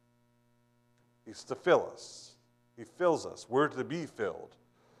 He's to fill us. He fills us. We're to be filled,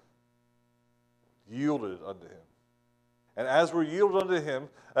 yielded unto Him. And as we're yielded unto Him,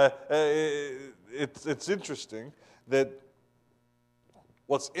 it's interesting that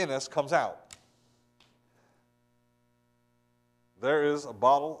what's in us comes out. There is a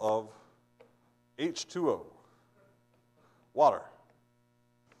bottle of H2O, water.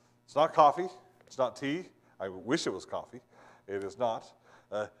 It's not coffee. It's not tea. I wish it was coffee. It is not.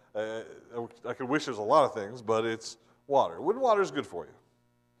 I could wish there's a lot of things, but it's water. Wooden water is good for you.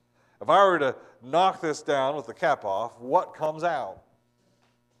 If I were to knock this down with the cap off, what comes out?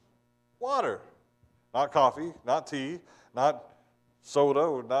 Water. Not coffee, not tea, not soda,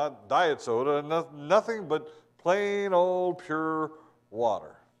 or not diet soda, nothing but plain old pure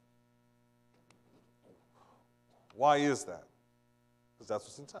water. Why is that? Because that's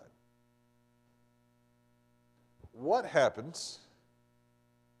what's inside. What happens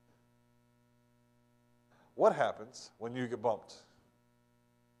when you get bumped?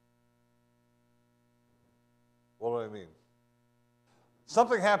 What do I mean?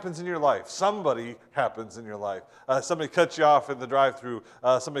 Something happens in your life. Somebody happens in your life. Somebody cuts you off in the drive-thru.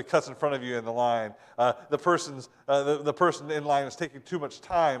 Somebody cuts in front of you in the line. The person in line is taking too much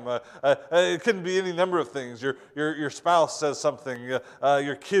time. It couldn't be any number of things. Your spouse says something.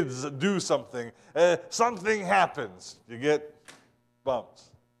 Your kids do something. Something happens. You get bumped.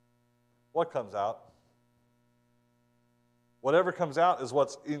 What comes out? Whatever comes out is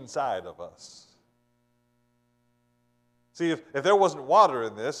what's inside of us. See, if there wasn't water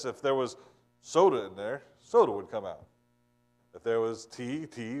in this, if there was soda in there, soda would come out. If there was tea,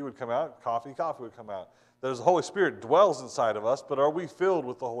 tea would come out. Coffee, coffee would come out. There's the Holy Spirit dwells inside of us, but are we filled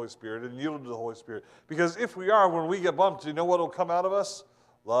with the Holy Spirit and yielded to the Holy Spirit? Because if we are, when we get bumped, do you know what will come out of us?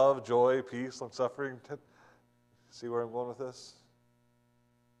 Love, joy, peace, long-suffering. See where I'm going with this?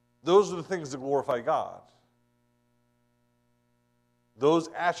 Those are the things that glorify God. Those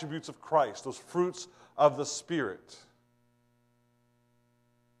attributes of Christ, those fruits of the Spirit,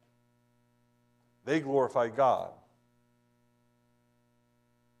 they glorify God.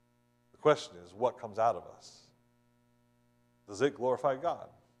 The question is, what comes out of us? Does it glorify God?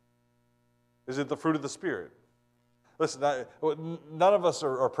 Is it the fruit of the Spirit? Listen, none of us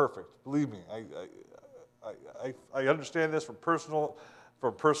are perfect. Believe me, I understand this from personal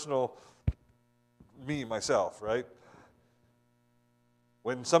me, myself, right?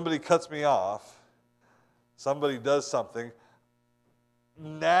 When somebody cuts me off, somebody does something,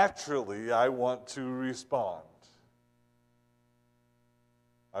 naturally I want to respond.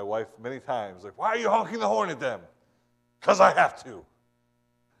 My wife many times, like, why are you honking the horn at them? Because I have to.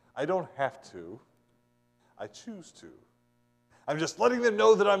 I don't have to. I choose to. I'm just letting them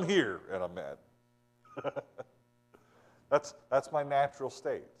know that I'm here and I'm mad. That's my natural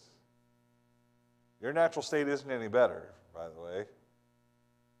state. Your natural state isn't any better, by the way.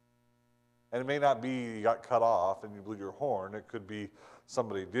 And it may not be you got cut off and you blew your horn. It could be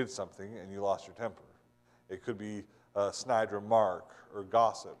somebody did something and you lost your temper. It could be a snide remark or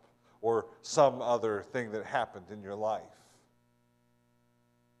gossip or some other thing that happened in your life.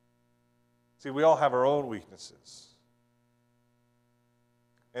 See, we all have our own weaknesses.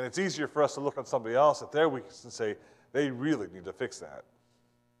 And it's easier for us to look on somebody else at their weakness and say, they really need to fix that.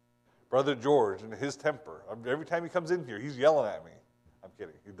 Brother George and his temper. Every time he comes in here, he's yelling at me. I'm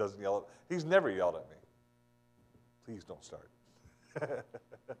kidding. He doesn't yell at me. He's never yelled at me. Please don't start.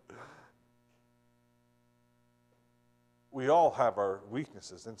 We all have our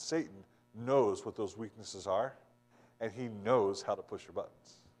weaknesses, and Satan knows what those weaknesses are, and he knows how to push your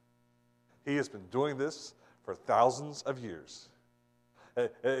buttons. He has been doing this for thousands of years.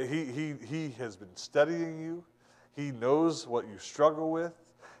 He has been studying you. He knows what you struggle with.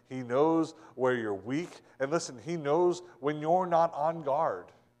 He knows where you're weak. And listen, he knows when you're not on guard.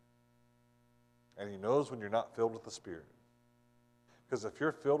 And he knows when you're not filled with the Spirit. Because if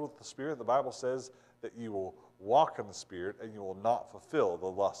you're filled with the Spirit, the Bible says that you will walk in the Spirit and you will not fulfill the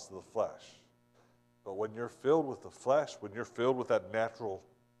lusts of the flesh. But when you're filled with the flesh, when you're filled with that natural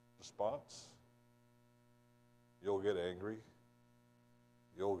response, you'll get angry.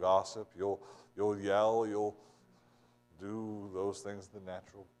 You'll gossip. You'll yell. You'll do those things the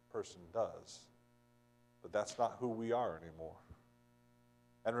natural person does. But that's not who we are anymore.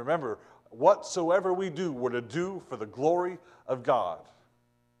 And remember, whatsoever we do, we're to do for the glory of God.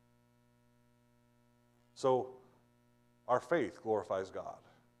 So our faith glorifies God.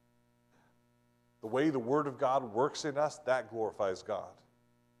 The way the Word of God works in us, that glorifies God.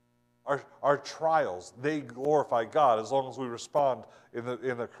 Our trials, they glorify God as long as we respond in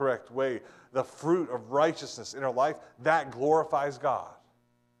the correct way. The fruit of righteousness in our life, that glorifies God.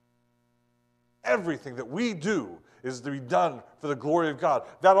 Everything that we do is to be done for the glory of God.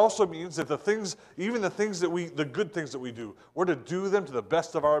 That also means that the good things that we do, we're to do them to the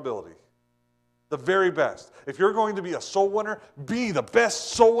best of our ability. The very best. If you're going to be a soul winner, be the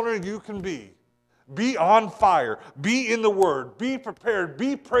best soul winner you can be. Be on fire. Be in the Word. Be prepared.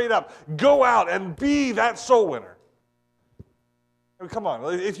 Be prayed up. Go out and be that soul winner. I mean, come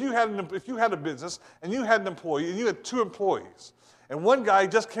on. If you had a business and you had an employee and you had 2 employees, and one guy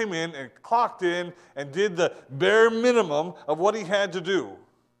just came in and clocked in and did the bare minimum of what he had to do.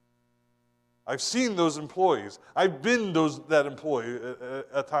 I've seen those employees. I've been that employee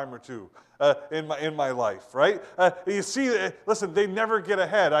a time or two in my life, right? You see, listen, they never get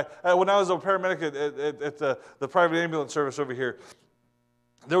ahead. When I was a paramedic at the private ambulance service over here,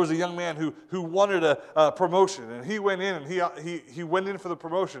 there was a young man who wanted a promotion, and he went in and he went in for the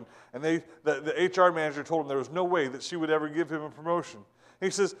promotion, and the HR manager told him there was no way that she would ever give him a promotion. He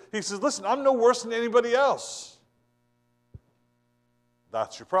says, listen, I'm no worse than anybody else.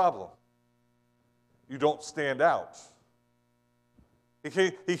 That's your problem. You don't stand out.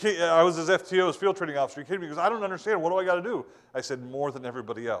 I was his FTO's field training officer. He came to me and goes, I don't understand. What do I got to do? I said, more than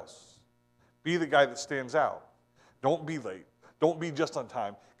everybody else. Be the guy that stands out. Don't be late. Don't be just on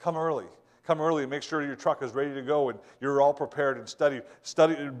time. Come early. Come early and make sure your truck is ready to go and you're all prepared and study.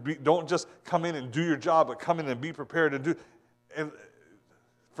 Don't just come in and do your job, but come in and be prepared and do. And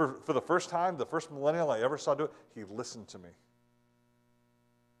for the first time, the first millennial I ever saw do it, he listened to me.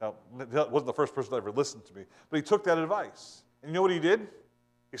 Now, that wasn't the first person that ever listened to me, but he took that advice. And you know what he did?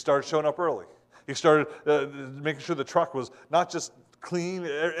 He started showing up early. He started making sure the truck was not just clean,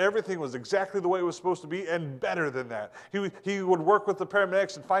 everything was exactly the way it was supposed to be, and better than that. He would work with the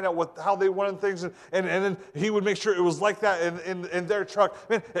paramedics and find out how they wanted things, and then he would make sure it was like that in their truck.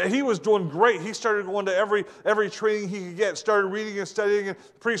 Man, he was doing great. He started going to every training he could get, started reading and studying, and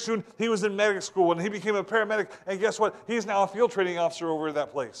pretty soon he was in medical school, and he became a paramedic, and guess what? He's now a field training officer over at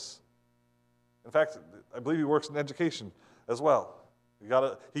that place. In fact, I believe he works in education as well. He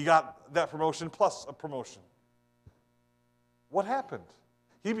got that promotion plus a promotion. What happened?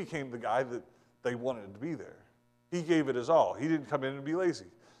 He became the guy that they wanted to be there. He gave it his all. He didn't come in and be lazy.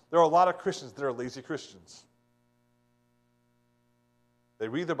 There are a lot of Christians that are lazy Christians. They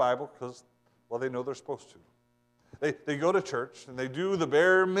read the Bible because, well, they know they're supposed to. They go to church and they do the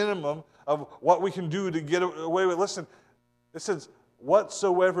bare minimum of what we can do to get away with. Listen, it says,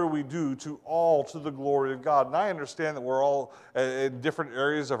 whatsoever we do to the glory of God. And I understand that we're all in different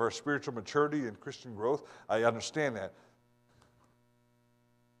areas of our spiritual maturity and Christian growth. I understand that.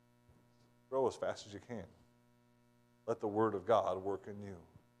 Grow as fast as you can. Let the Word of God work in you.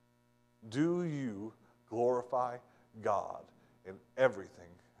 Do you glorify God in everything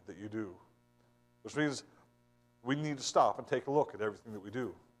that you do? Which means we need to stop and take a look at everything that we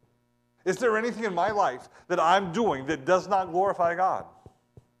do. Is there anything in my life that I'm doing that does not glorify God?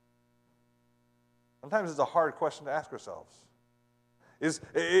 Sometimes it's a hard question to ask ourselves.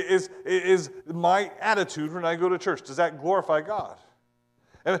 Is my attitude when I go to church, does that glorify God?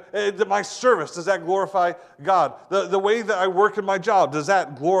 And my service, does that glorify God? The way that I work in my job, does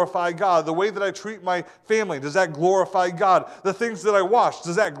that glorify God? The way that I treat my family, does that glorify God? The things that I watch,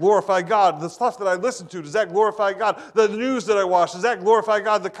 does that glorify God? The stuff that I listen to, does that glorify God? The news that I watch, does that glorify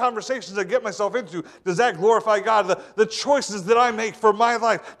God? The conversations I get myself into, does that glorify God? The choices that I make for my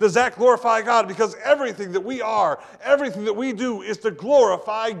life, does that glorify God? Because everything that we are, everything that we do is to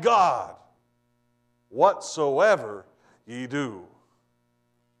glorify God. Whatsoever ye do,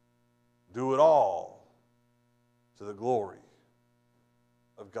 do it all to the glory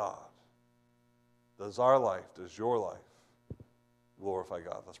of God. Does our life, does your life glorify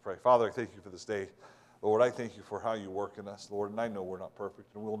God? Let's pray. Father, I thank you for this day. Lord, I thank you for how you work in us, Lord, and I know we're not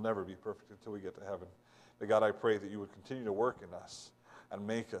perfect, and we'll never be perfect until we get to heaven. But God, I pray that you would continue to work in us and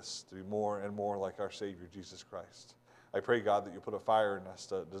make us to be more and more like our Savior, Jesus Christ. I pray, God, that you put a fire in us,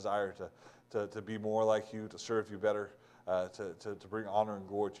 to desire to be more like you, to serve you better, to bring honor and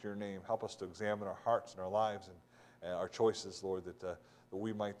glory to your name. Help us to examine our hearts and our lives and our choices, Lord, that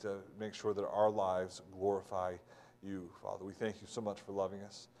we might make sure that our lives glorify you, Father. We thank you so much for loving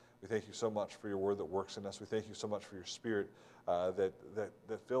us. We thank you so much for your word that works in us. We thank you so much for your Spirit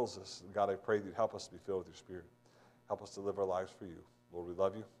that fills us. And God, I pray that you'd help us to be filled with your Spirit. Help us to live our lives for you. Lord, we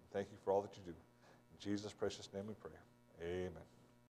love you. Thank you for all that you do. In Jesus' precious name we pray. Amen.